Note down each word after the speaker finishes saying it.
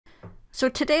So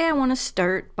today I want to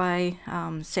start by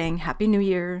saying Happy New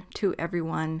Year to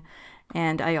everyone,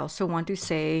 and I also want to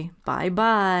say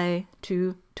bye-bye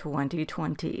to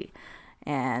 2020.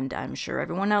 And I'm sure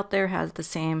everyone out there has the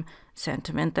same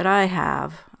sentiment that I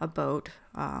have about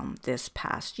this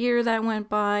past year that went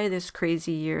by, this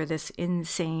crazy year, this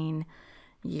insane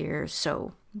year.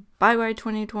 So bye-bye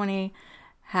 2020.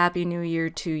 Happy New Year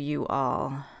to you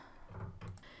all.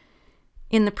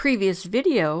 In the previous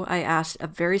video, I asked a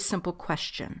very simple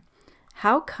question.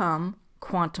 How come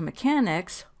quantum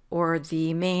mechanics, or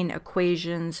the main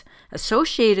equations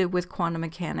associated with quantum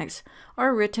mechanics,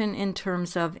 are written in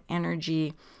terms of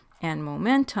energy and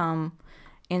momentum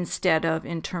instead of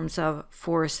in terms of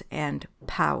force and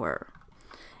power?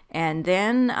 And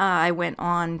then I went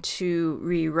on to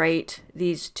rewrite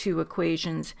these two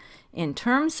equations in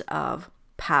terms of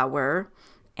power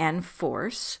and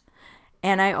force.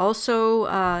 And I also,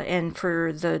 and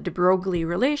for the de Broglie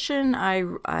relation,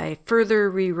 I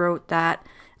further rewrote that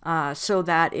so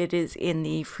that it is in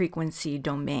the frequency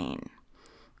domain.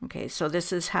 Okay, so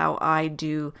this is how I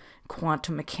do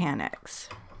quantum mechanics.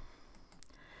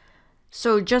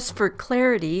 So just for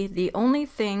clarity, the only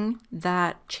thing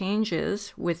that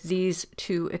changes with these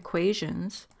two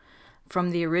equations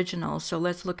from the original, so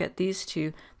let's look at these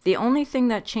two, the only thing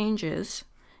that changes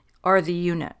are the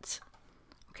units.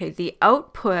 Okay, the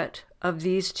output of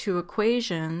these two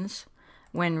equations,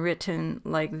 when written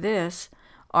like this,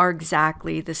 are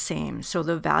exactly the same. So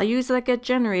the values that get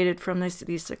generated from these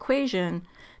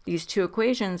two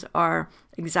equations are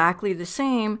exactly the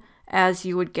same as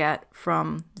you would get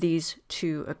from these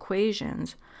two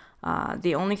equations.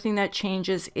 The only thing that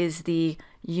changes is the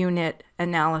unit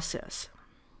analysis.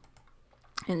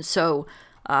 And so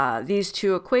these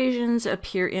two equations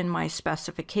appear in my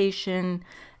specification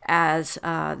as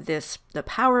the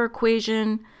power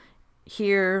equation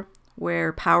here,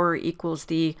 where power equals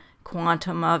the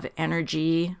quantum of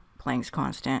energy, Planck's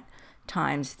constant,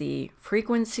 times the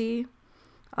frequency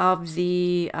of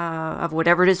the of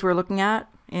whatever it is we're looking at.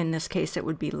 In this case, it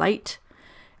would be light.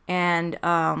 And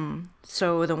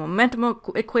so the momentum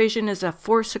equation is a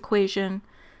force equation,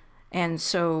 and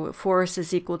so force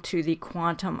is equal to the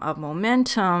quantum of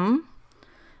momentum,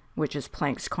 which is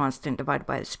Planck's constant divided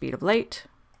by the speed of light,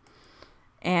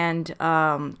 and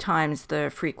times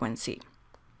the frequency.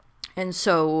 And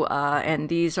so, and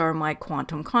these are my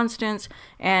quantum constants.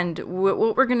 And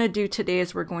what we're going to do today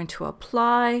is we're going to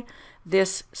apply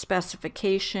this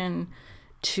specification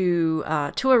to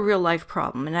a real life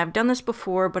problem. And I've done this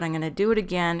before, but I'm going to do it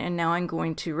again. And now I'm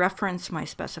going to reference my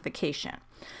specification.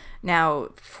 Now,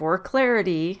 for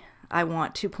clarity, I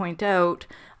want to point out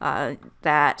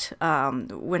that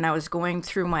when I was going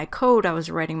through my code, I was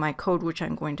writing my code, which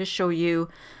I'm going to show you.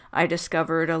 I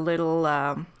discovered a little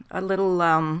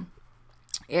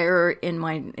error in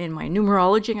my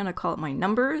numerology. I'm going to call it my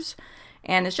numbers,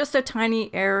 and it's just a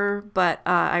tiny error. But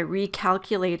I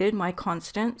recalculated my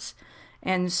constants,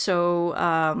 and so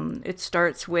it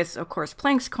starts with, of course,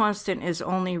 Planck's constant is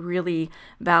only really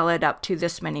valid up to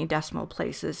this many decimal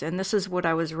places. And this is what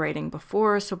I was writing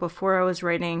before. So before I was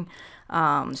writing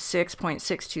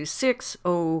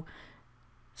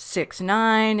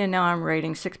 6.626069, and now I'm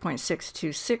writing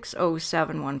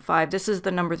 6.62600715. This is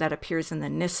the number that appears in the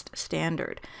NIST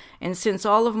standard. And since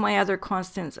all of my other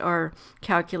constants are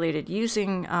calculated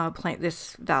using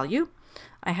this value,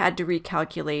 I had to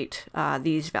recalculate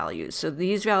these values. So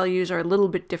these values are a little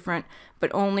bit different, but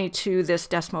only to this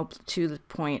decimal, to the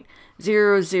point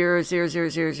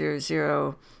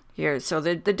 0.000000 here. So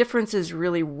the difference is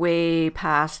really way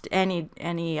past any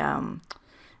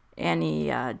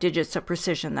digits of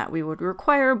precision that we would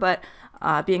require. But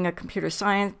being a computer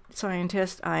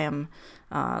scientist, I am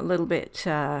a little bit,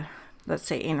 let's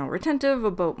say, anal retentive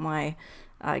about my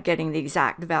getting the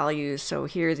exact values. So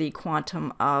here the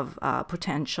quantum of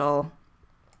potential,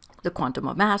 the quantum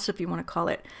of mass, if you want to call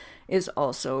it, is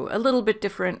also a little bit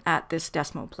different at this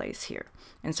decimal place here.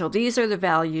 And so these are the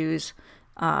values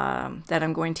that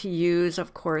I'm going to use.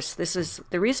 Of course, this is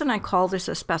the reason I call this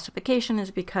a specification,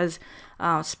 is because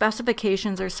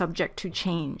specifications are subject to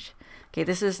change. Okay,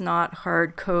 this is not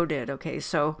hard-coded. Okay,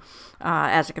 so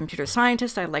as a computer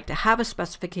scientist, I like to have a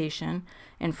specification,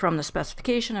 and from the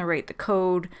specification, I write the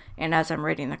code, and as I'm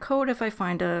writing the code, if I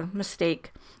find a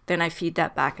mistake, then I feed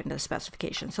that back into the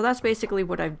specification. So that's basically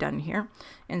what I've done here.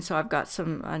 And so I've got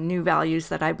some new values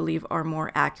that I believe are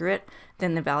more accurate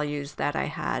than the values that I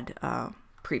had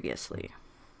previously.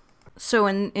 So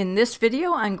in this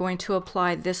video, I'm going to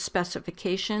apply this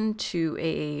specification to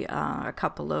a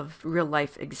couple of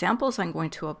real-life examples. I'm going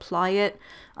to apply it,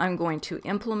 I'm going to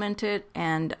implement it,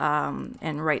 and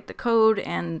write the code,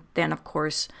 and then, of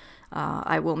course,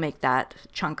 I will make that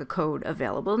chunk of code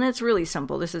available. And it's really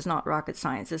simple. This is not rocket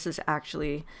science. This is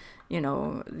actually, you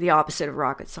know, the opposite of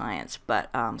rocket science. But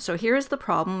so here's the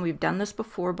problem. We've done this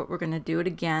before, but we're going to do it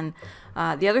again.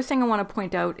 The other thing I want to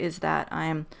point out is that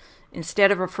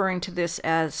instead of referring to this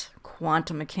as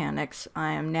quantum mechanics,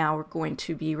 I am now going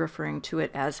to be referring to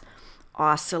it as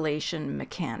oscillation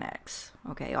mechanics.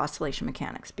 Okay, oscillation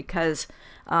mechanics, because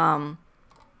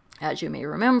as you may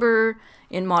remember,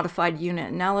 in modified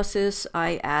unit analysis,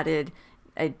 I added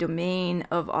a domain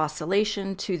of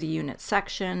oscillation to the unit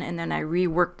section, and then I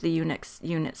reworked the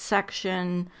unit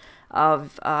section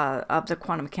of the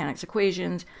quantum mechanics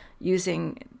equations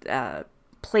using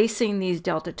placing these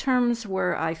delta terms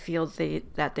where I feel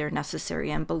that they're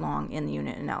necessary and belong in the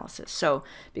unit analysis. So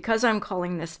because I'm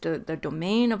calling this the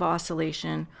domain of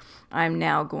oscillation, I'm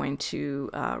now going to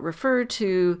refer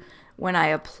to when I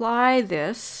apply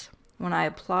this, my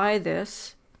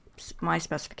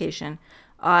specification,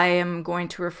 I am going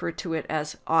to refer to it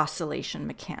as oscillation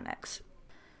mechanics.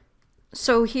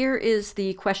 So here is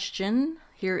the question.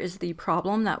 Here is the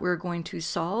problem that we're going to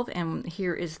solve, and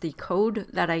here is the code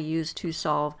that I use to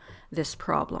solve this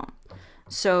problem.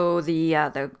 So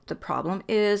the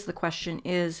question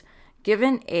is,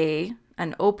 given an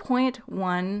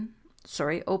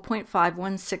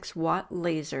 0.516 watt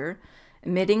laser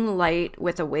emitting light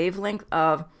with a wavelength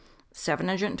of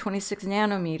 726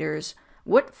 nanometers,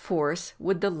 what force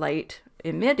would the light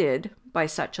emitted by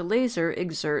such a laser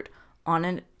exert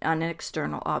on an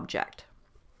external object?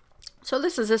 So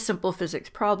this is a simple physics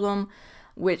problem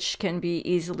which can be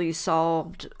easily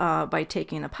solved by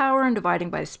taking the power and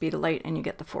dividing by the speed of light, and you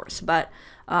get the force. But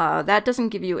that doesn't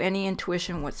give you any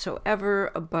intuition whatsoever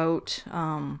about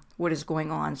what is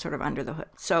going on sort of under the hood.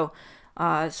 So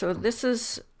this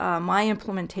is my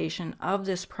implementation of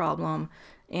this problem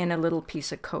in a little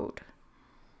piece of code.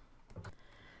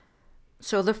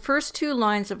 So the first two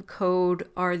lines of code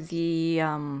are the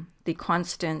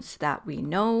constants that we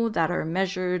know, that are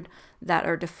measured, that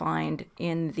are defined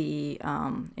in the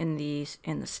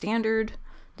standard,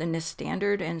 the NIST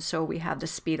standard. And so we have the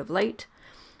speed of light,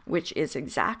 which is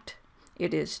exact.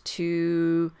 It is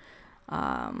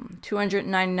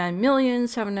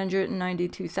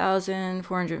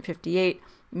 299,792,458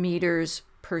 meters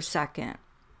per second.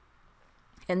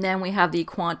 And then we have the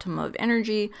quantum of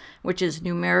energy, which is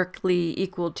numerically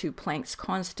equal to Planck's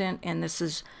constant, and this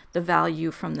is the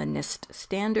value from the NIST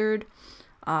standard,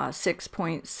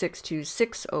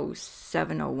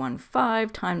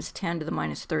 6.6260715 times 10 to the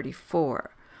minus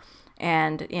 34.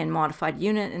 And in modified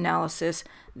unit analysis,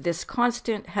 this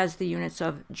constant has the units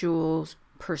of joules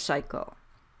per cycle.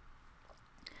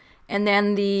 And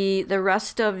then the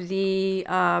rest of the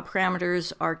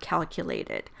parameters are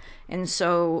calculated. And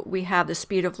so we have the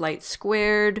speed of light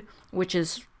squared, which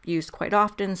is used quite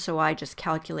often, so I just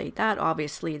calculate that.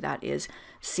 Obviously, that is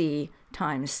c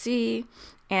times c.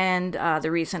 And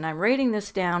the reason I'm writing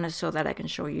this down is so that I can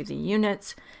show you the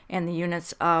units. And the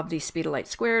units of the speed of light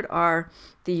squared are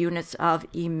the units of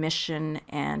emission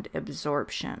and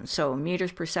absorption. So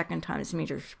meters per second times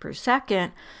meters per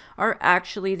second are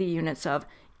actually the units of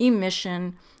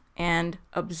emission and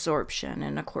absorption.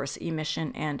 And of course,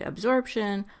 emission and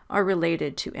absorption are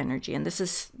related to energy. And this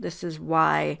is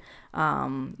why,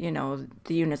 you know,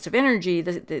 the units of energy,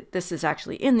 this is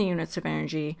actually in the units of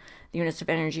energy. The units of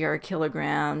energy are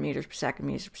kilogram, meters per second,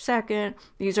 meters per second.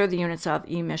 These are the units of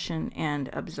emission and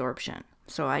absorption.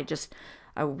 So I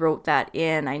wrote that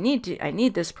in. I need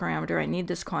this parameter, I need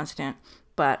this constant,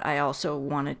 but I also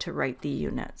wanted to write the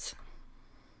units.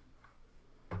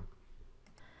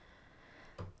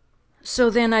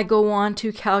 So then I go on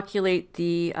to calculate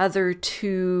the other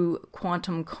two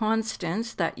quantum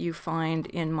constants that you find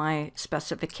in my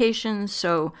specification.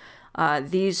 So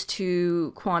these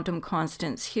two quantum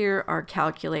constants here are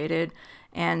calculated.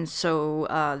 And so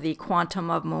the quantum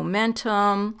of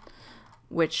momentum,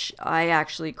 which I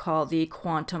actually call the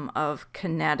quantum of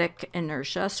kinetic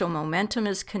inertia. So momentum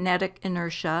is kinetic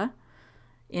inertia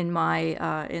in my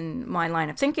line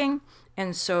of thinking.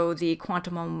 And so the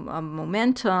quantum of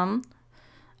momentum,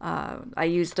 I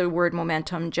use the word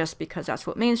momentum just because that's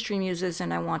what mainstream uses,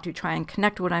 and I want to try and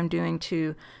connect what I'm doing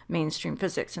to mainstream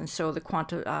physics. And so the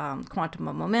quantum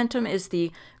of momentum is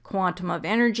the quantum of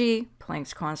energy,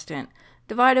 Planck's constant,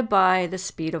 divided by the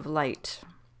speed of light.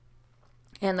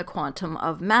 And the quantum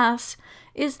of mass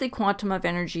is the quantum of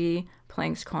energy,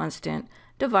 Planck's constant,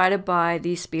 divided by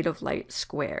the speed of light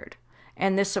squared.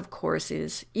 And this, of course,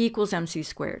 is E equals mc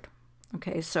squared.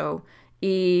 Okay, so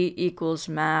E equals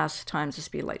mass times the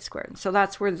speed of light squared. So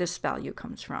that's where this value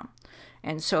comes from.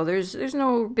 And so there's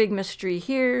no big mystery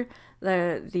here.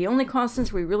 The only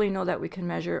constants we really know that we can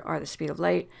measure are the speed of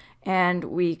light, and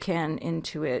we can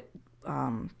intuit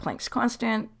Planck's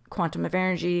constant, quantum of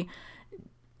energy,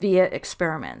 via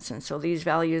experiments. And so these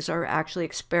values are actually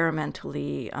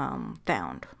experimentally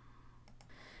found.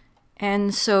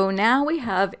 And so now we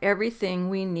have everything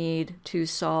we need to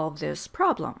solve this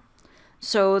problem.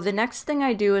 So the next thing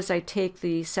I do is I take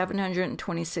the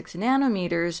 726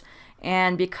 nanometers,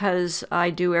 and because I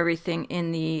do everything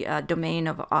in the domain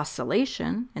of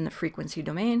oscillation, in the frequency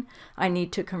domain, I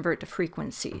need to convert to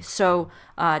frequency. So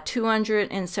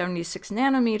 276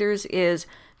 nanometers is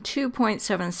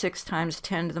 2.76 times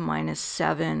 10 to the minus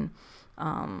 7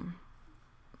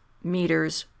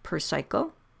 meters per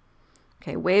cycle.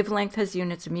 Okay, wavelength has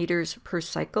units meters per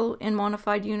cycle in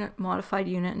modified unit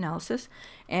analysis,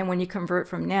 and when you convert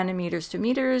from nanometers to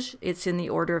meters, it's in the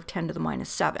order of 10 to the minus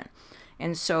 7.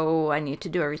 And so I need to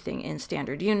do everything in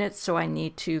standard units, so I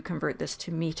need to convert this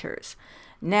to meters.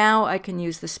 Now I can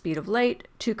use the speed of light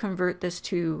to convert this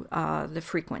to the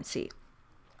frequency.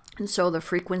 And so the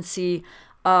frequency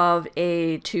of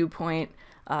a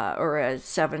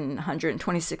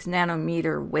 726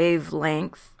 nanometer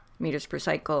wavelength, meters per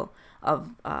cycle,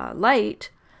 of light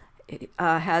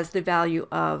has the value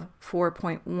of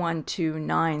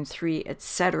 4.1293,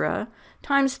 etc.,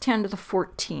 times 10 to the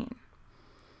 14.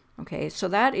 Okay, so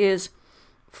that is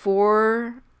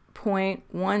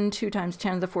 4.12 times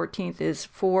 10 to the 14th is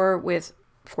 4 with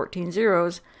 14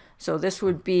 zeros. So this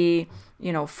would be,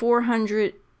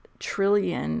 400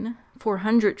 trillion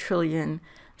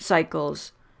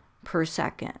cycles per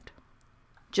second.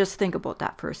 Just think about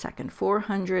that for a second.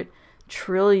 400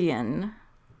 trillion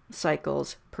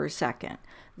cycles per second.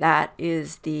 That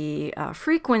is the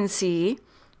frequency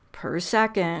per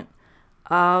second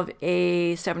of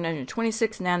a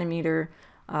 726 nanometer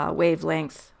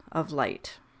wavelength of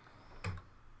light.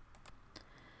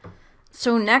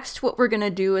 So next what we're going to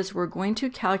do is we're going to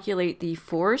calculate the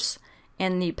force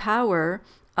and the power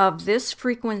of this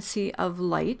frequency of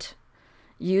light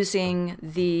using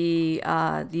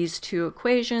these two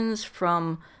equations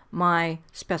from my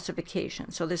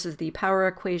specification. So this is the power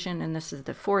equation and this is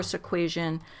the force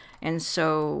equation. And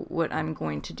so what I'm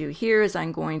going to do here is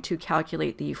I'm going to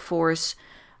calculate the force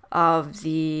of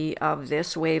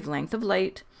this wavelength of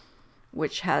light,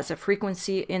 which has a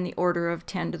frequency in the order of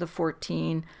 10 to the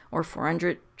 14 or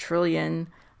 400 trillion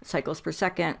cycles per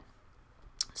second.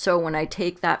 So when I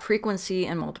take that frequency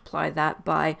and multiply that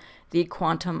by the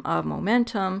quantum of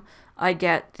momentum, I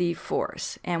get the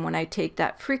force. And when I take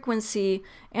that frequency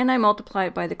and I multiply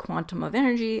it by the quantum of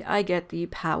energy, I get the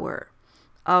power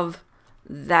of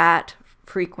that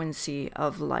frequency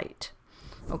of light.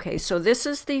 Okay, so this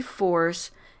is the force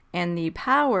and the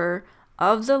power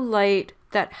of the light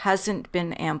that hasn't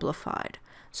been amplified.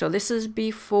 So this is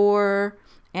before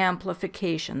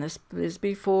amplification. This is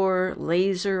before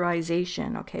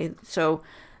laserization. Okay, so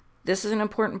this is an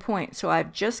important point. So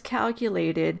I've just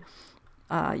calculated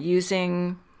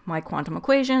using my quantum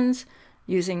equations,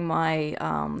 using my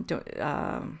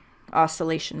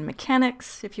oscillation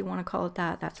mechanics, if you want to call it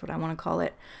that. That's what I want to call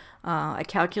it. I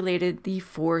calculated the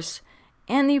force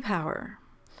and the power.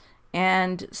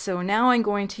 And so now I'm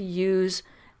going to use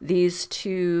these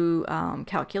two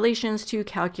calculations to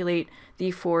calculate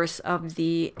the force of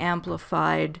the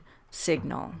amplified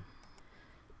signal.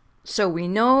 So we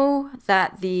know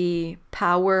that the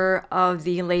power of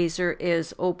the laser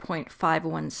is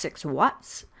 0.516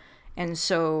 watts. And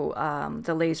so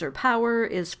the laser power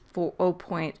is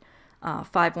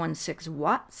 0.516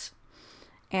 watts.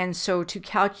 And so to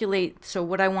calculate, so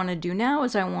what I want to do now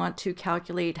is I want to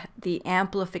calculate the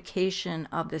amplification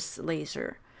of this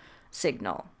laser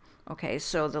signal. Okay,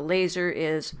 so the laser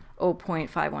is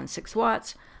 0.516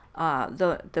 watts.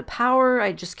 The power,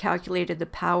 I just calculated the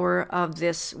power of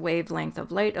this wavelength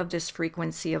of light, of this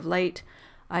frequency of light.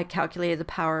 I calculated the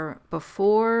power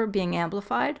before being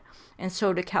amplified. And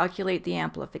so to calculate the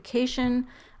amplification,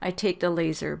 I take the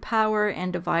laser power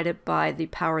and divide it by the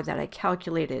power that I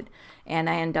calculated. And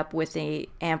I end up with an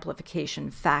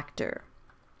amplification factor.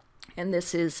 And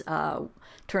this is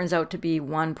turns out to be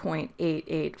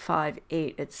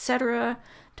 1.8858, etc.,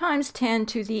 times 10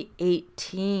 to the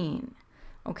 18.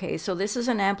 Okay, so this is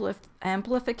an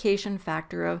amplification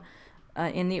factor of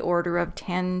in the order of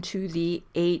 10 to the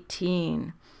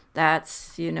 18.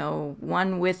 That's,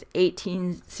 1 with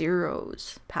 18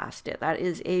 zeros past it. That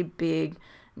is a big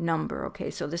number.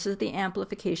 Okay, so this is the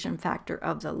amplification factor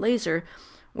of the laser,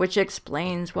 which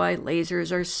explains why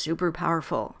lasers are super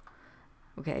powerful,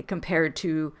 okay, compared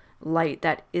to light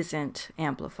that isn't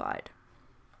amplified.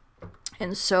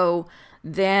 And so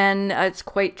then it's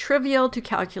quite trivial to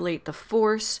calculate the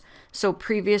force. So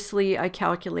previously I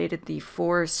calculated the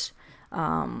force.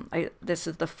 This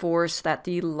is the force that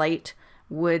the light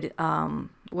would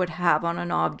have on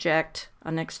an object,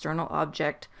 an external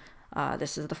object.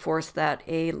 This is the force that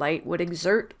a light would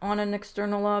exert on an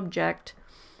external object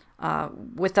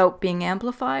without being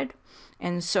amplified.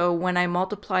 And so when I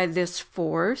multiply this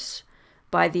force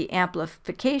by the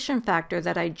amplification factor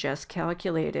that I just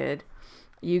calculated,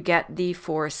 you get the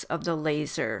force of the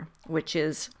laser, which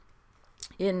is,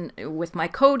 with my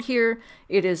code here,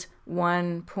 it is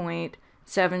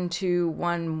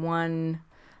 1.7211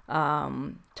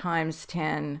 times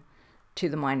 10 to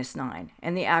the minus 9.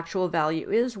 And the actual value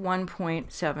is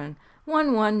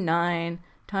 1.7119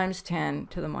 times 10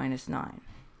 to the minus 9.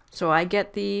 So I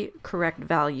get the correct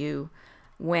value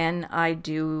when I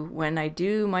do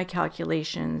my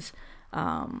calculations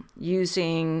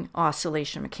using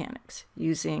oscillation mechanics,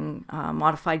 using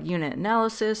modified unit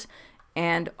analysis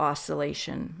and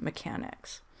oscillation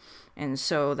mechanics. And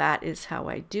so that is how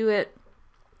I do it.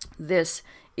 This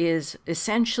is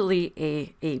essentially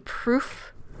a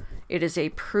proof. It is a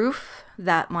proof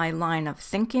that my line of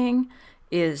thinking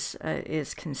is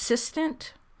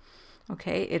consistent.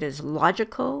 Okay, it is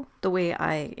logical. The way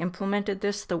I implemented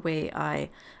this, the way I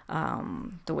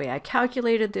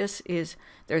calculated this, is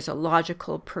there's a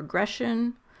logical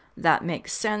progression that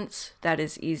makes sense, that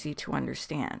is easy to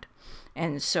understand.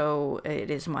 And so it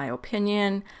is my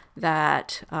opinion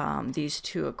that these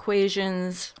two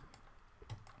equations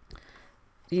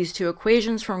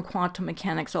from quantum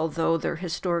mechanics, although they're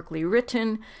historically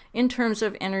written in terms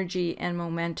of energy and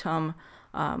momentum,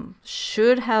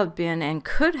 should have been and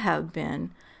could have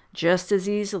been just as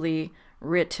easily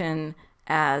written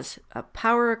as a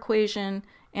power equation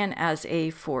and as a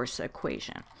force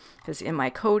equation. Because in my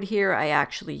code here, I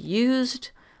actually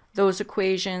used those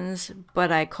equations,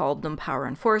 but I called them power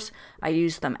and force. I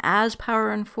used them as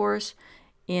power and force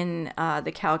in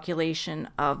the calculation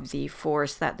of the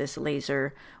force that this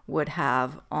laser would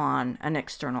have on an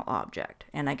external object,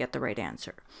 and I get the right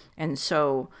answer. And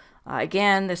so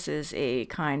again, this is a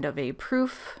kind of a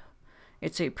proof.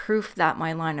 It's a proof that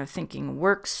my line of thinking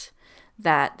works,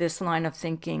 that this line of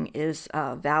thinking is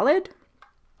valid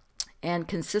and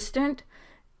consistent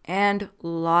and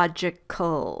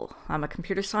logical. I'm a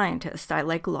computer scientist. I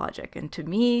like logic, and to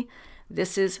me,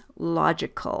 this is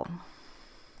logical.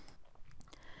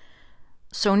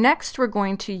 So next, we're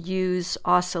going to use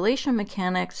oscillation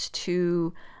mechanics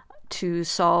to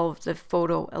solve the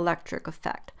photoelectric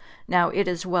effect. Now, it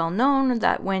is well known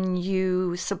that when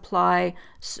you supply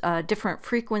different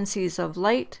frequencies of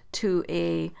light to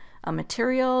a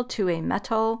material, to a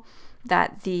metal,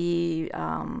 that the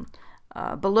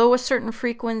below a certain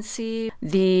frequency,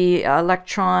 the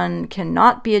electron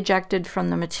cannot be ejected from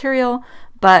the material,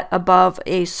 but above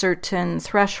a certain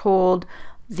threshold,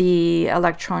 the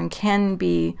electron can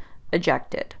be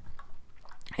ejected.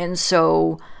 And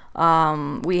so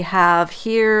we have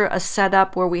here a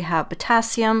setup where we have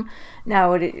potassium.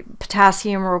 Now,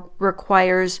 potassium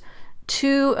requires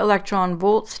 2 electron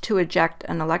volts to eject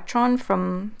an electron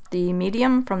from the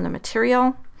medium, from the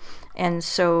material. And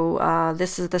so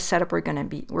this is the setup we're going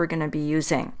to be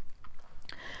using.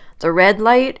 The red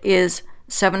light is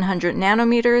 700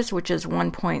 nanometers, which is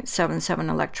 1.77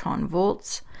 electron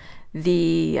volts.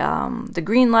 The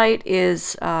green light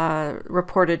is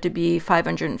reported to be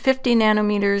 550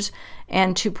 nanometers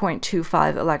and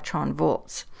 2.25 electron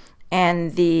volts.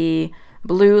 And the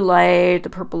blue light, the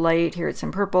purple light, here it's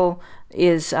in purple,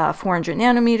 is 400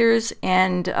 nanometers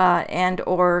and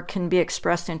or can be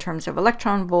expressed in terms of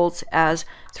electron volts as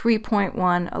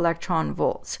 3.1 electron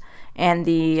volts. And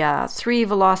the 3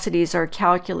 velocities are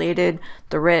calculated.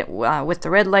 With the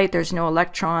red light, there's no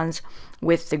electrons.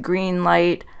 With the green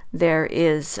light, there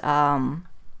is the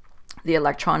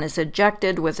electron is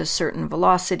ejected with a certain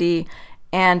velocity,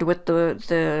 and with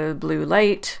the blue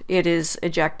light, it is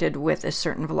ejected with a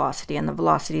certain velocity, and the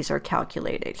velocities are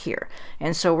calculated here.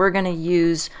 And so we're going to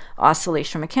use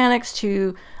oscillation mechanics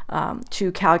to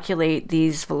calculate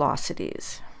these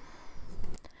velocities.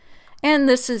 And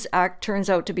this turns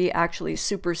out to be actually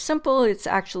super simple. It's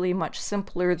actually much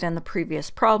simpler than the previous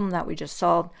problem that we just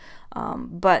solved.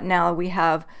 But now we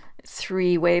have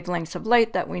 3 wavelengths of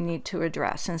light that we need to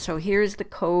address. And so here's the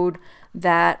code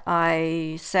that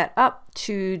I set up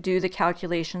to do the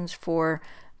calculations for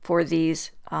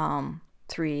these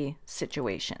 3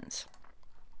 situations.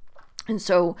 And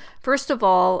so first of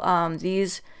all,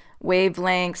 these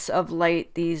wavelengths of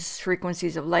light, these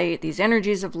frequencies of light, these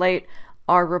energies of light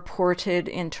are reported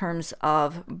in terms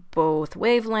of both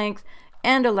wavelength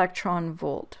and electron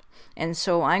volt. And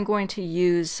so I'm going to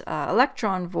use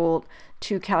electron volt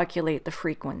to calculate the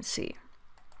frequency.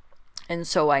 And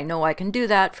so I know I can do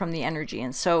that from the energy.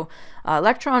 And so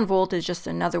electron volt is just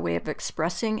another way of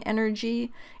expressing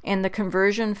energy. And the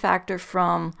conversion factor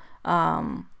from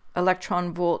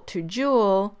electron volt to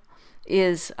joule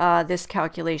is this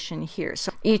calculation here.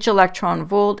 So each electron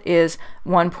volt is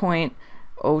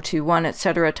 1.021,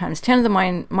 etc., times 10 to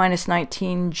the minus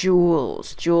 19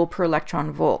 joules, joule per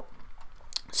electron volt.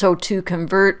 So to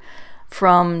convert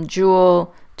from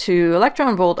joule to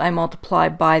electron volt, I multiply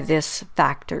by this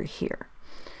factor here.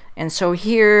 And so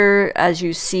here, as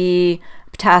you see,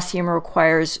 potassium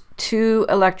requires 2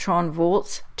 electron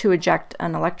volts to eject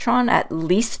an electron, at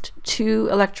least 2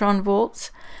 electron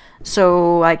volts.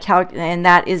 So I calculate, and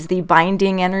that is the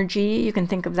binding energy. You can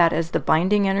think of that as the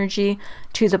binding energy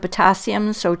to the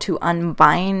potassium. So to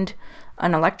unbind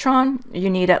an electron, you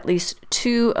need at least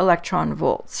 2 electron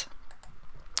volts.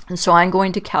 And so I'm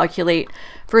going to calculate,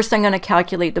 first I'm going to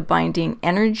calculate the binding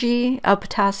energy of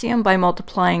potassium by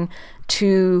multiplying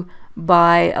 2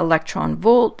 by electron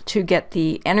volt to get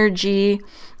the energy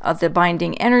of the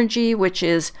binding energy, which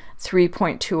is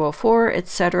 3.204,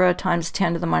 etc., times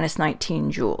 10 to the minus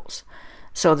 19 joules.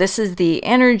 So this is the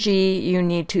energy you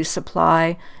need to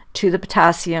supply to the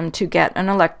potassium to get an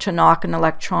to knock an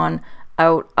electron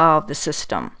out of the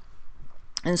system.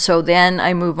 And so then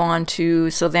I move on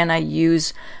to, so then I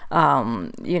use,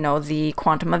 you know, the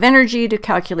quantum of energy to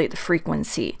calculate the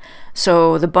frequency.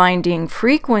 So the binding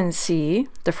frequency,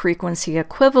 the frequency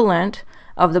equivalent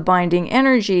of the binding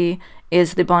energy,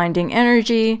 is the binding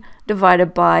energy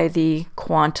divided by the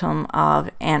quantum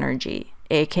of energy,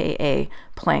 aka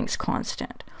Planck's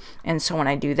constant. And so when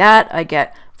I do that, I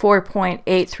get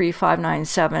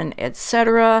 4.83597,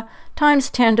 etc., times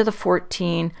 10 to the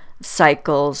 14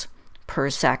 cycles per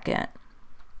second.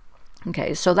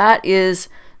 Okay, so that is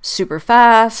super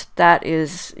fast. That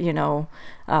is, you know,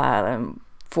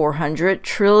 400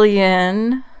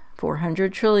 trillion,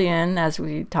 as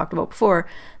we talked about before.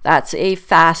 That's a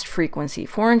fast frequency,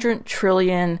 400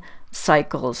 trillion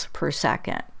cycles per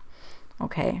second.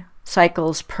 Okay,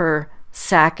 cycles per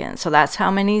second. So that's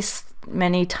how many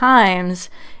times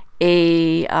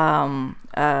this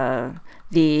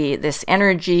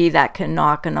energy that can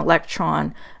knock an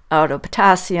electron out of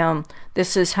potassium,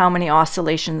 this is how many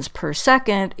oscillations per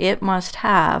second it must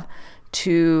have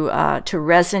to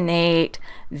resonate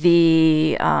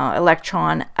the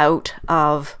electron out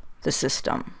of the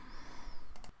system.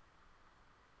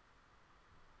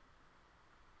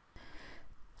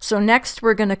 So next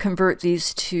we're going to convert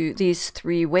these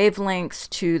three wavelengths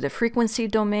to the frequency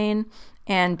domain.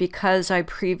 And because I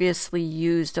previously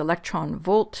used electron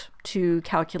volt to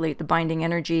calculate the binding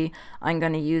energy, I'm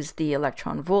going to use the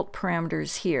electron volt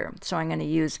parameters here. So I'm going to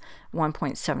use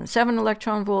 1.77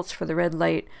 electron volts for the red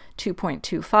light,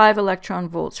 2.25 electron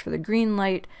volts for the green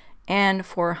light, and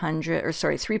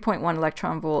 3.1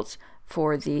 electron volts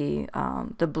for the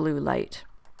blue light.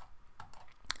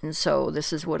 And so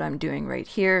this is what I'm doing right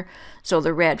here. So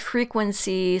the red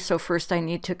frequency, so first I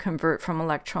need to convert from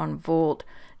electron volt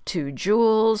to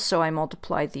joules, so I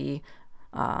multiply the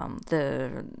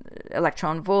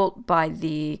electron volt by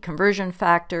the conversion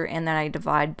factor, and then I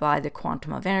divide by the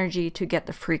quantum of energy to get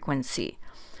the frequency.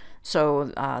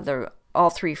 So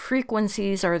all three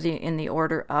frequencies are in the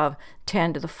order of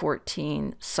 10 to the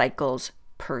 14 cycles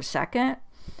per second.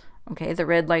 Okay, the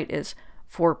red light is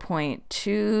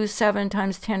 4.27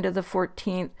 times 10 to the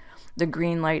 14th. The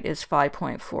green light is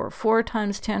 5.44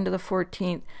 times 10 to the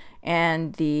 14th.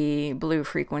 And the blue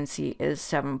frequency is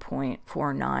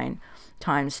 7.49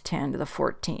 times 10 to the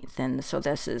 14th. And so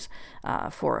this is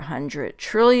 400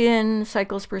 trillion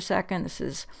cycles per second. This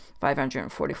is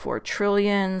 544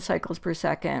 trillion cycles per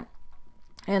second.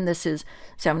 And this is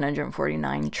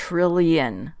 749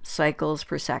 trillion cycles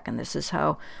per second. This is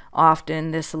how often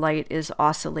this light is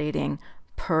oscillating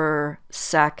per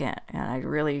second. And I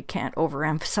really can't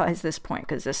overemphasize this point,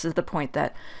 because this is the point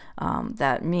that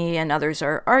that me and others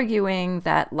are arguing,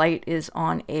 that light is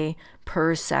on a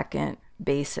per second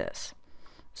basis.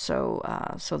 So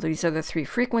so these are the three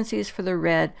frequencies for the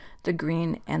red, the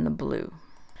green, and the blue.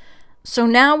 So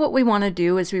now what we want to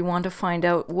do is we want to find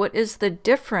out what is the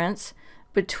difference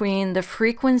between the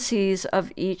frequencies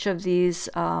of each of these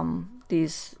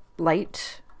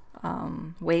light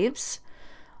waves.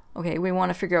 Okay, we want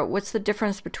to figure out what's the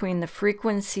difference between the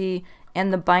frequency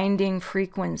and the binding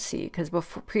frequency, because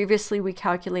previously we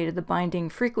calculated the binding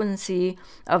frequency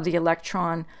of the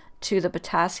electron to the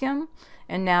potassium,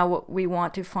 and now what we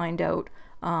want to find out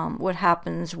what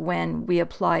happens when we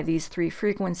apply these three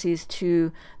frequencies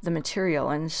to the material.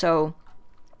 And so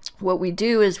what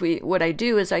I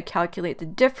do is I calculate the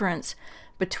difference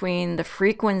between the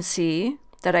frequency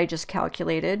that I just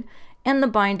calculated and the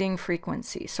binding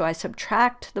frequency. So I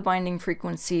subtract the binding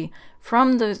frequency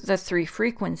from the three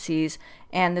frequencies,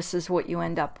 and this is what you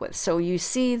end up with. So you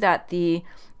see that the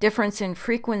difference in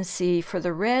frequency for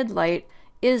the red light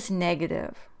is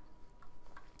negative.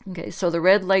 Okay, so the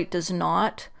red light does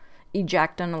not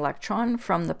eject an electron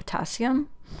from the potassium,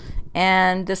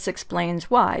 and this explains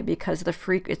why, because the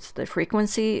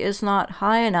frequency is not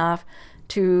high enough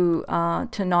to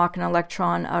knock an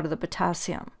electron out of the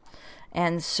potassium.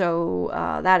 And so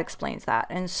that explains that.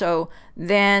 And so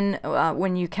then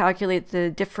when you calculate the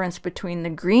difference between the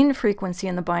green frequency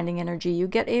and the binding energy, you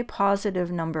get a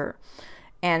positive number.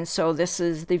 And so this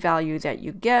is the value that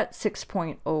you get,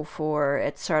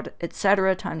 6.04,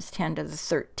 etc., times 10 to the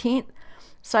 13th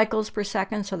cycles per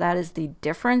second. So that is the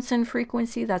difference in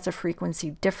frequency. That's a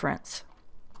frequency difference.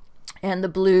 And the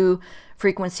blue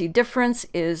frequency difference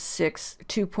is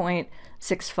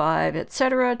 2.65,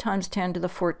 etc., times 10 to the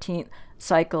 14th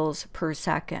cycles per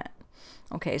second.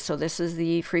 Okay, so this is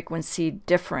the frequency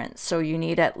difference. So you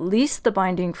need at least the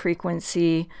binding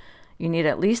frequency. You need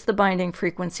at least the binding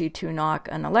frequency to knock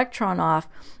an electron off,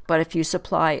 but if you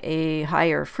supply a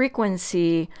higher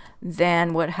frequency,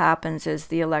 then what happens is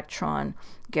the electron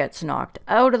gets knocked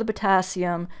out of the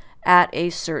potassium at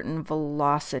a certain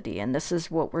velocity, and this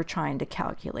is what we're trying to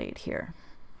calculate here.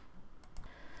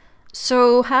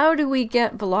 So how do we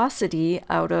get velocity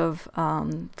out of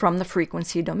from the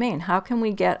frequency domain? How can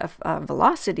we get a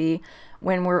velocity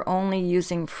when we're only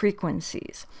using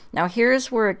frequencies? Now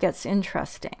here's where it gets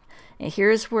interesting. And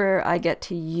here's where I get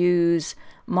to use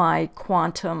my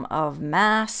quantum of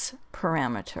mass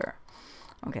parameter.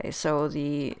 Okay, so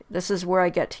this is where I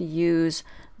get to use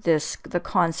the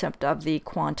concept of the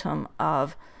quantum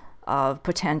of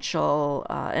potential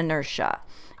inertia.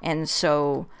 And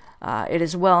so it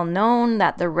is well known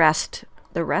that the rest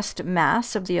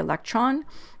mass of the electron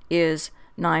is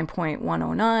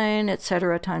 9.109,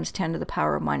 etc., times 10 to the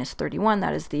power of minus 31.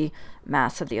 That is the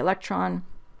mass of the electron.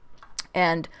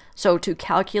 And so to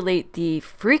calculate the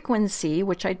frequency,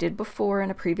 which I did before in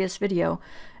a previous video,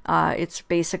 it's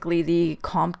basically the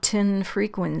Compton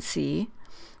frequency.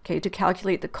 Okay, to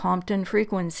calculate the Compton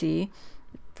frequency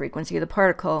of the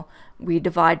particle, we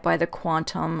divide by the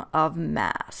quantum of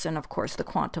mass. And of course, the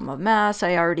quantum of mass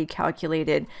I already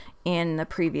calculated in the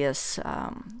previous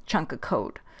chunk of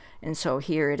code. And so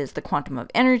here it is the quantum of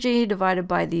energy divided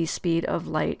by the speed of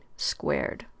light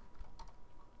squared.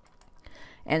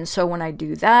 And so when I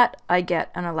do that, I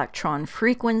get an electron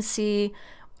frequency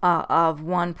of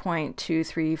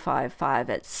 1.2355,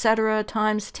 etc.,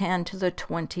 times 10 to the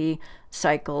 20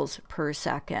 cycles per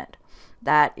second.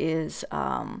 That is,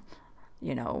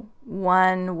 you know,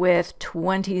 1 with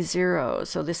 20 zeros.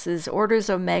 So this is orders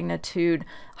of magnitude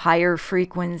higher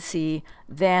frequency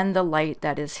than the light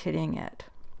that is hitting it.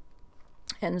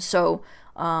 And so,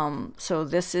 so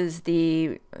this is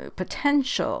the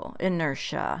potential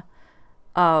inertia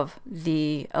of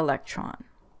the electron.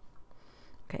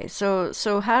 Okay, so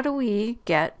how do we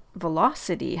get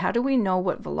velocity? How do we know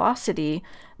what velocity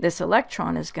this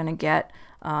electron is going to get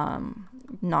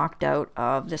knocked out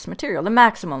of this material? The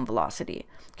maximum velocity.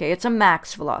 Okay, it's a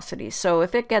max velocity. So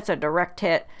if it gets a direct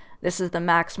hit, this is the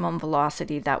maximum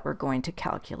velocity that we're going to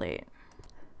calculate.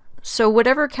 So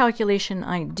whatever calculation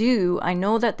I do, I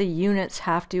know that the units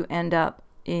have to end up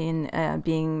in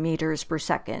being meters per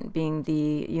second, being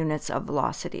the units of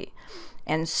velocity.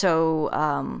 And so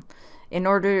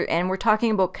and we're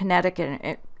talking about kinetic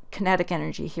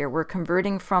energy here. We're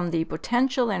converting from the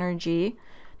potential energy,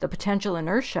 the potential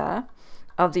inertia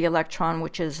of the electron,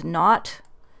 which is not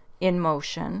in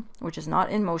motion,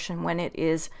 when it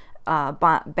is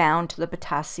bound to the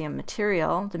potassium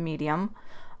material, the medium.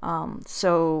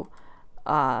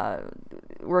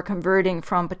 We're converting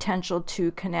from potential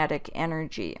to kinetic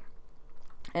energy.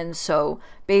 And so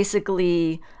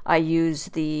basically I use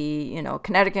the,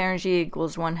 kinetic energy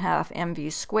equals 1/2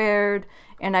 mv squared,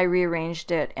 and I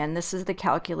rearranged it, and this is the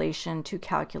calculation to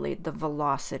calculate the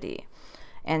velocity.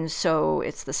 And so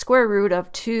it's the square root of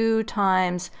 2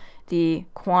 times the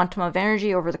quantum of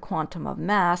energy over the quantum of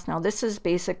mass. Now this is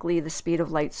basically the speed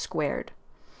of light squared.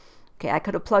 Okay, I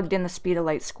could have plugged in the speed of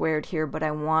light squared here, but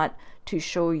I want to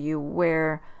show you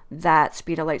where that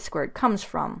speed of light squared comes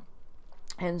from.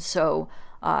 And so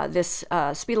this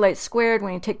speed of light squared,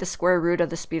 when you take the square root of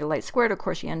the speed of light squared, of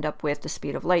course you end up with the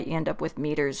speed of light, you end up with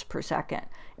meters per second,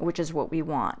 which is what we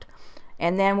want.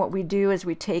 And then what we do is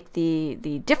we take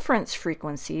the difference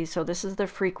frequency, so this is the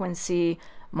frequency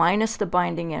minus the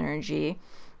binding energy,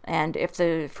 And if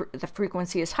the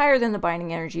frequency is higher than the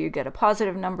binding energy, you get a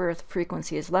positive number. If the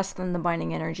frequency is less than the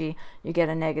binding energy, you get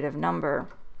a negative number.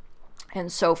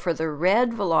 And so for the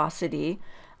red velocity,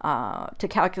 to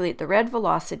calculate the red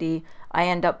velocity, I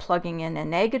end up plugging in a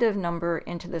negative number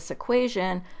into this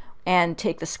equation and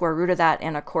take the square root of that.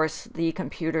 And of course, the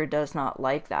computer does not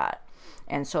like that.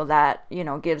 And so that, you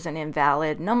know, gives an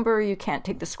invalid number. You can't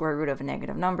take the square root of a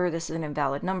negative number. This is an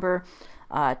invalid number.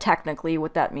 Technically,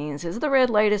 what that means is the red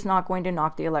light is not going to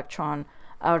knock the electron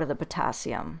out of the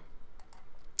potassium.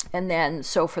 And then,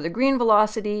 so for the green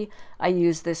velocity, I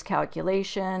use this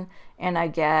calculation, and I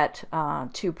get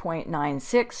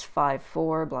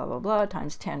 2.9654, blah, blah, blah,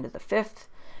 times 10 to the 5th.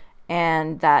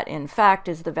 And that, in fact,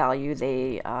 is the value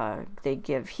they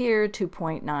give here,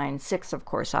 2.96. Of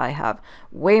course, I have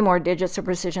way more digits of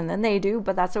precision than they do,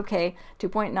 but that's okay.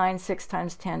 2.96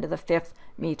 times 10 to the 5th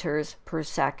meters per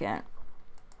second.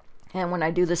 And when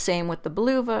I do the same with the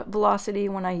blue velocity,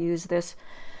 when I use this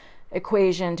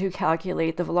equation to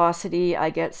calculate the velocity, I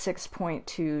get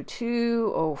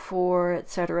 6.2204,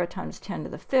 etc., times 10 to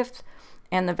the 5th.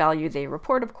 And the value they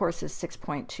report, of course, is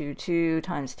 6.22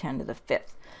 times 10 to the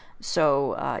 5th.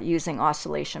 So using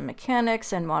oscillation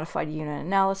mechanics and modified unit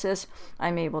analysis,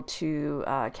 I'm able to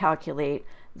calculate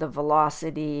the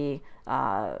velocity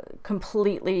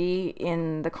completely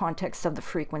in the context of the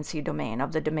frequency domain,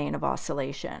 of the domain of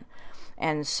oscillation.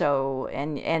 And so,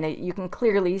 you can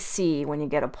clearly see when you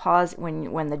get a pause,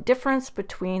 when the difference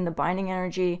between the binding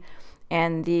energy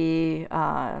and the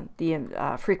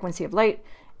frequency of light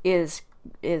is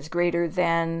greater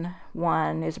than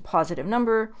 1, is a positive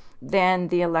number, then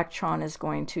the electron is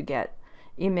going to get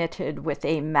emitted with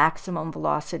a maximum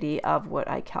velocity of what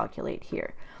I calculate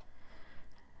here.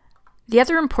 The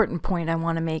other important point I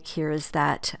want to make here is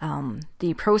that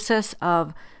the process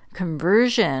of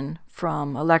conversion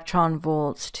from electron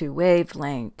volts to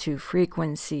wavelength to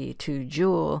frequency to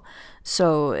joule.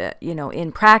 So, you know,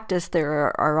 in practice,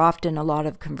 there are often a lot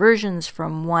of conversions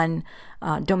from one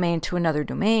domain to another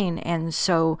domain. And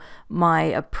so my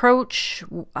approach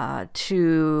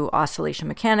to oscillation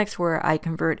mechanics, where I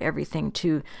convert everything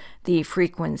to the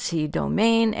frequency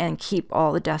domain and keep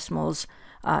all the decimals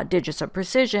digits of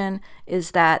precision,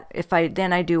 is that if I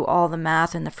do all the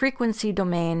math in the frequency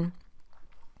domain,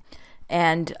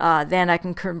 and then I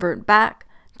can convert back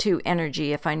to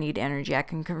energy if I need energy. I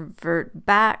can convert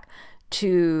back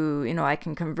to, you know, I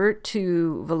can convert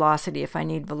to velocity if I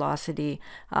need velocity,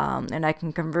 and I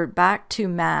can convert back to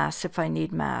mass if I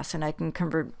need mass, and I can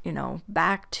convert, you know,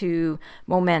 back to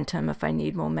momentum if I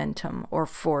need momentum, or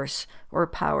force or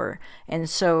power. And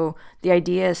so the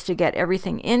idea is to get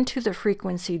everything into the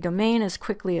frequency domain as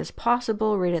quickly as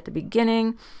possible right at the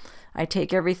beginning. I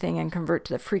take everything and convert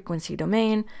to the frequency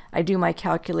domain. I do my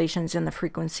calculations in the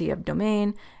frequency of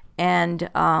domain, and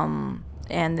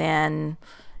then,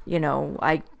 you know,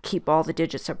 I keep all the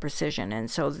digits of precision. And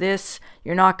so this,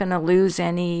 you're not going to lose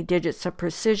any digits of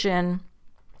precision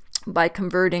by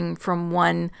converting from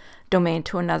one domain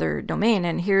to another domain.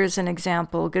 And here's an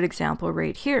example, good example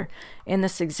right here. In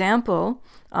this example,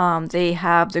 they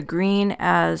have the green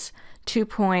as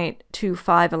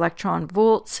 2.25 electron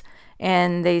volts,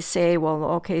 and they say, well,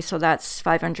 okay, so that's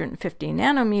 550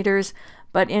 nanometers,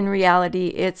 but in reality,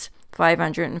 it's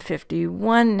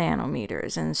 551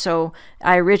 nanometers. And so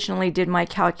I originally did my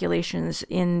calculations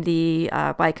in the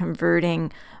by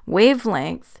converting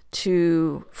wavelength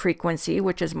to frequency,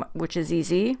 which is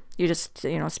easy. You just,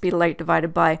 you know, speed of light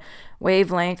divided by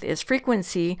wavelength is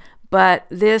frequency. But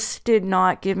this did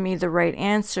not give me the right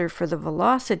answer for the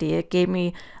velocity. It gave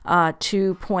me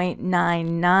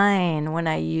 2.99 when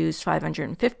I used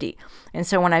 550. And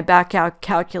so when I back out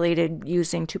calculated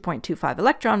using 2.25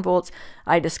 electron volts,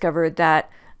 I discovered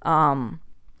that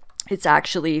it's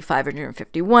actually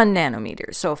 551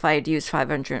 nanometers. So if I had used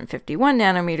 551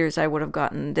 nanometers, I would have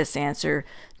gotten this answer,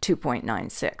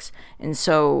 2.96. And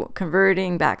so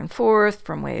converting back and forth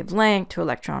from wavelength to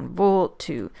electron volt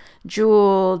to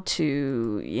joule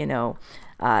to, you know,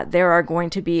 there are going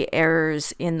to be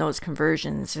errors in those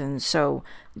conversions. And so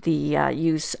the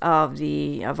use of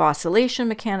oscillation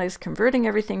mechanics, converting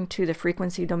everything to the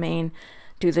frequency domain,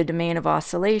 to the domain of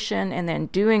oscillation, and then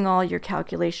doing all your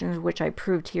calculations, which I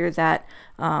proved here that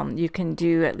you can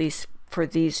do at least for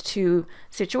these two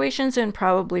situations, and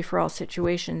probably for all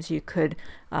situations you could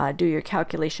do your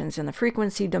calculations in the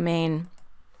frequency domain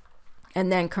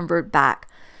and then convert back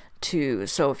to,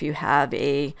 so if you have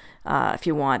a if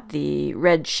you want the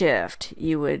red shift,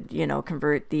 you would, you know,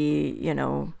 convert the, you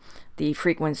know, the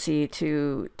frequency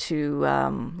to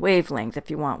wavelength if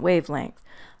you want wavelength.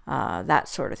 That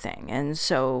sort of thing. And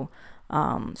so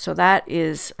So that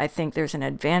is, I think there's an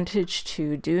advantage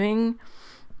to doing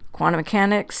quantum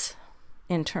mechanics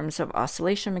in terms of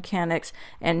oscillation mechanics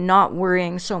and not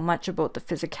worrying so much about the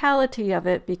physicality of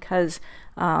it, because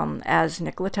as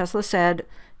Nikola Tesla said,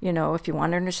 if you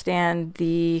want to understand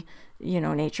the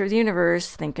nature of the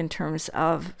universe, think in terms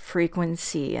of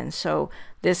frequency. And so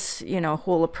this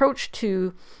whole approach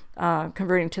to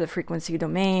converting to the frequency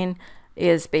domain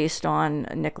is based on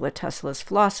Nikola Tesla's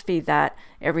philosophy that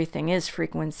everything is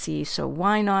frequency, so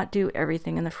why not do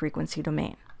everything in the frequency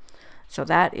domain? So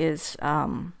that is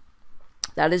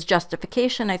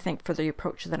justification, I think, for the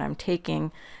approach that I'm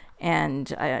taking.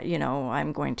 And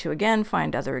I'm going to again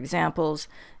find other examples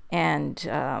and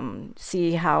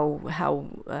see how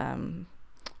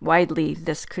widely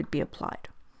this could be applied.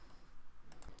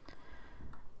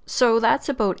 So that's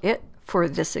about it for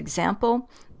this example.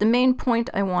 The main point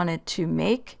I wanted to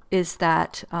make is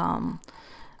that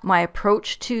my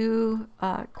approach to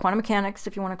quantum mechanics,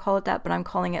 if you want to call it that, but I'm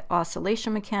calling it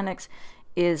oscillation mechanics,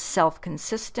 is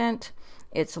self-consistent,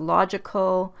 it's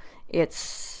logical, it's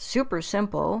super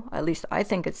simple. At least I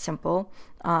think it's simple,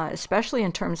 especially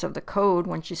in terms of the code.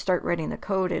 Once you start writing the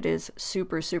code, it is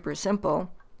super, super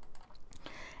simple.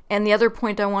 And the other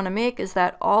point I want to make is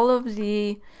that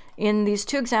in these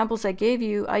two examples I gave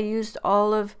you, I used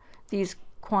all of these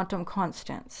quantum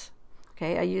constants.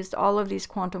 Okay, I used all of these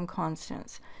quantum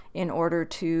constants in order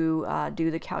to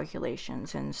do the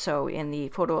calculations. And so in the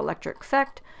photoelectric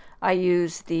effect, I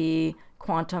used the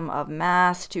quantum of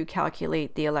mass to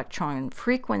calculate the electron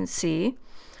frequency.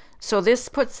 So this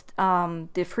puts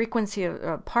the frequency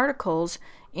of particles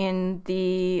in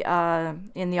the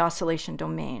oscillation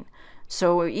domain.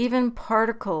 So even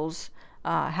particles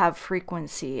have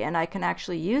frequency, and I can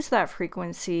actually use that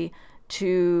frequency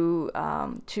to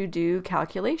do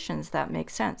calculations that make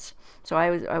sense. So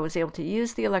I was able to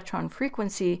use the electron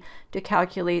frequency to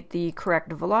calculate the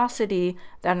correct velocity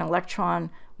that an electron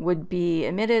would be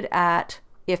emitted at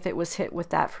if it was hit with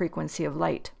that frequency of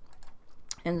light.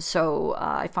 And so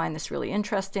I find this really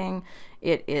interesting.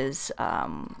 It is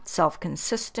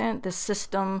self-consistent. The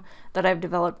system that I've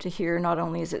developed here, not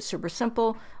only is it super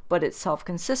simple, but it's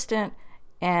self-consistent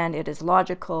and it is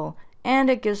logical, and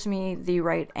it gives me the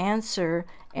right answer.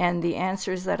 And the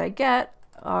answers that I get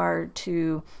are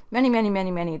to many, many,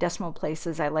 many, many decimal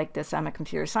places. I like this. I'm a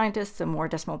computer scientist. The more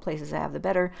decimal places I have, the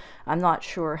better. I'm not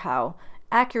sure how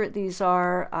accurate these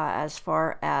are as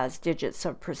far as digits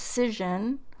of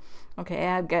precision. Okay,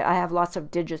 I have lots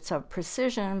of digits of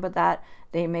precision, but that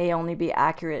they may only be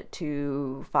accurate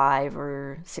to 5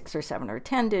 or 6 or 7 or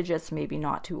 10 digits, maybe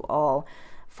not to all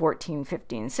 14,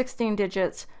 15, 16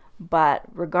 digits. But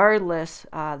regardless,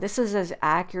 this is as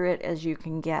accurate as you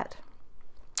can get.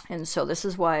 And so this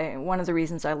is why one of the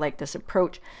reasons I like this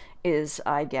approach is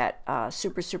I get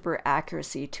super, super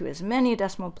accuracy to as many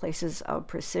decimal places of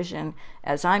precision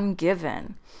as I'm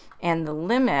given. And the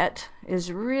limit is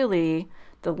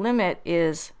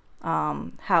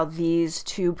how these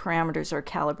two parameters are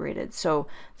calibrated. So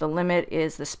the limit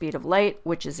is the speed of light,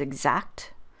 which is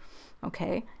exact,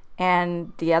 okay?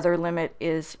 And the other limit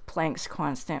is Planck's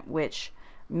constant, which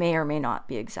may or may not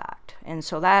be exact. And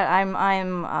so that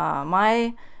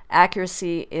my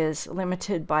accuracy is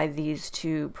limited by these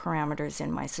two parameters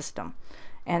in my system.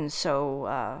 And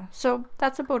so so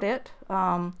that's about it.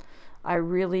 I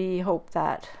really hope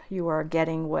that you are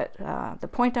getting what the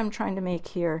point I'm trying to make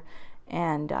here,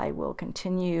 and I will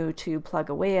continue to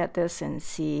plug away at this and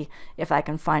see if I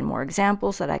can find more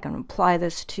examples that I can apply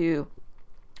this to.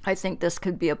 I think this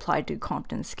could be applied to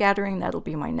Compton scattering. That'll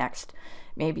be my next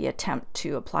maybe attempt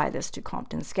to apply this to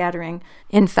Compton scattering.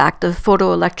 In fact, the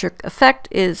photoelectric effect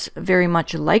is very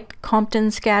much like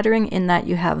Compton scattering in that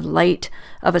you have light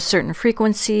of a certain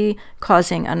frequency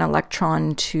causing an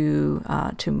electron to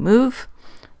move,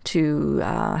 to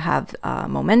have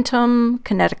momentum,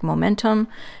 kinetic momentum.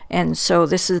 And so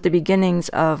this is the beginnings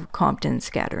of Compton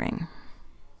scattering.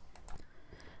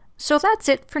 So that's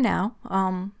it for now.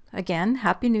 Again,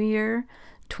 Happy New Year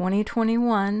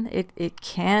 2021. It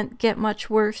can't get much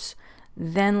worse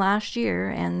than last year,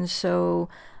 and so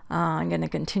I'm going to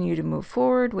continue to move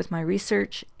forward with my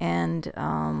research, and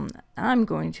I'm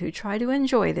going to try to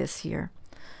enjoy this year.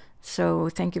 So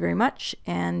thank you very much,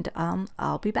 and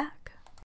I'll be back.